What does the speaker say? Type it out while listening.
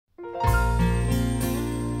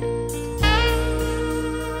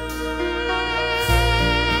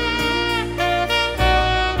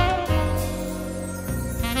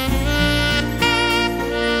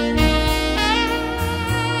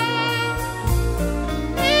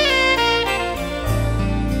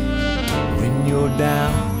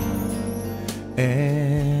down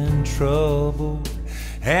and troubled,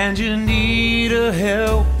 and you need a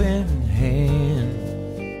helping hand.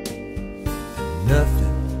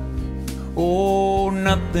 Nothing, oh,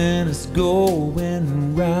 nothing is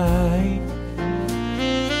going right.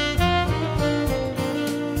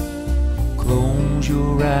 Close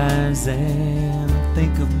your eyes and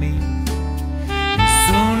think of me, and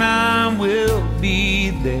soon I will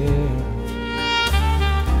be there,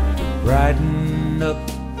 brighten up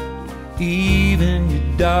even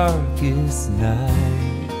your darkest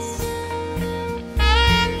nights.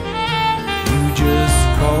 You just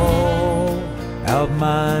call out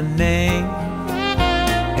my name,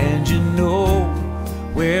 and you know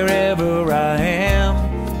wherever I am,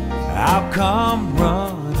 I'll come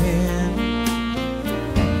running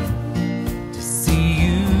to see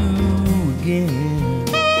you again.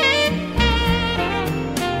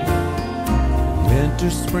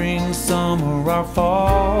 Winter, spring, summer, or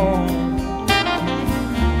fall,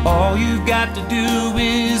 all you got to do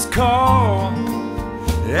is call,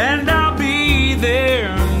 and I'll be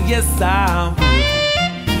there. Yes, I will.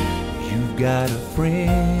 You've got a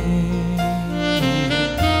friend.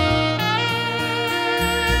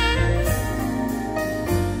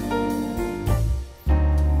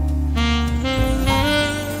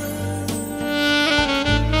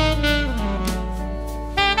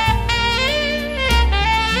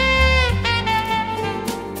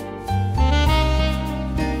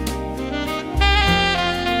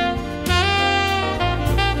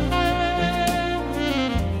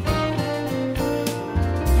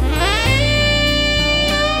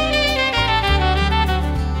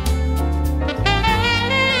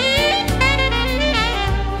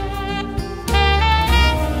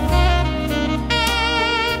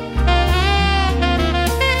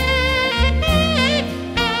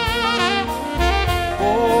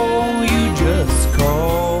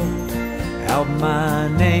 My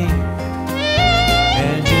name,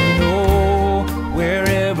 and you know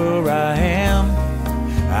wherever I am,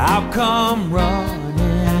 I'll come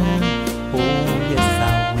running. Oh yes,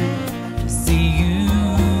 I will see you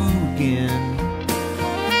again.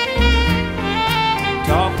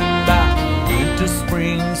 Talking about winter,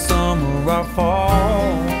 spring, summer, or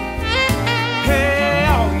fall, hey,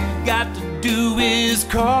 all you got to do is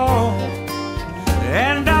call,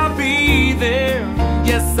 and I'll be there.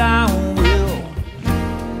 Yes, I will.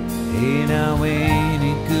 Hey, now ain't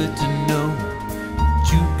it good to know that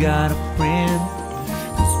you got a friend?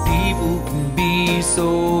 'Cause people can be so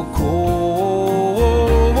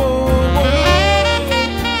cold.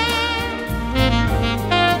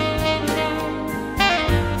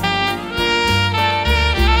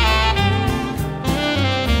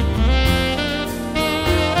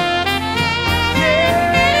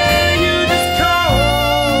 Yeah, you just call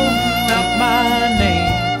out my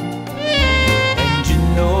name, and you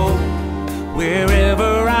know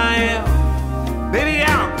wherever I am, baby,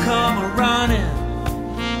 I'll come a-running.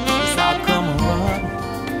 Yes, I'll come a-running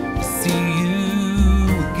to see you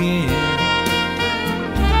again.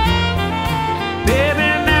 Baby,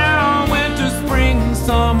 now winter, spring,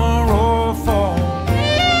 summer, or fall,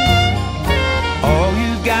 all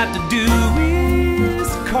you got to do is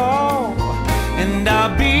call, and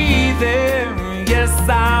I'll be there. Yes,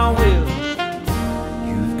 I will.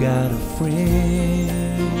 You've got a friend.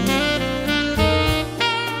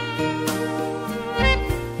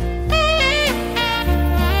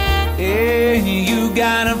 You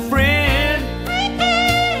got a friend.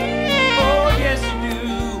 Oh, yes, you do.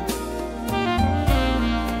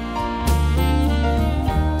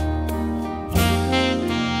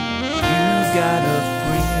 You got a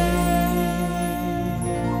friend.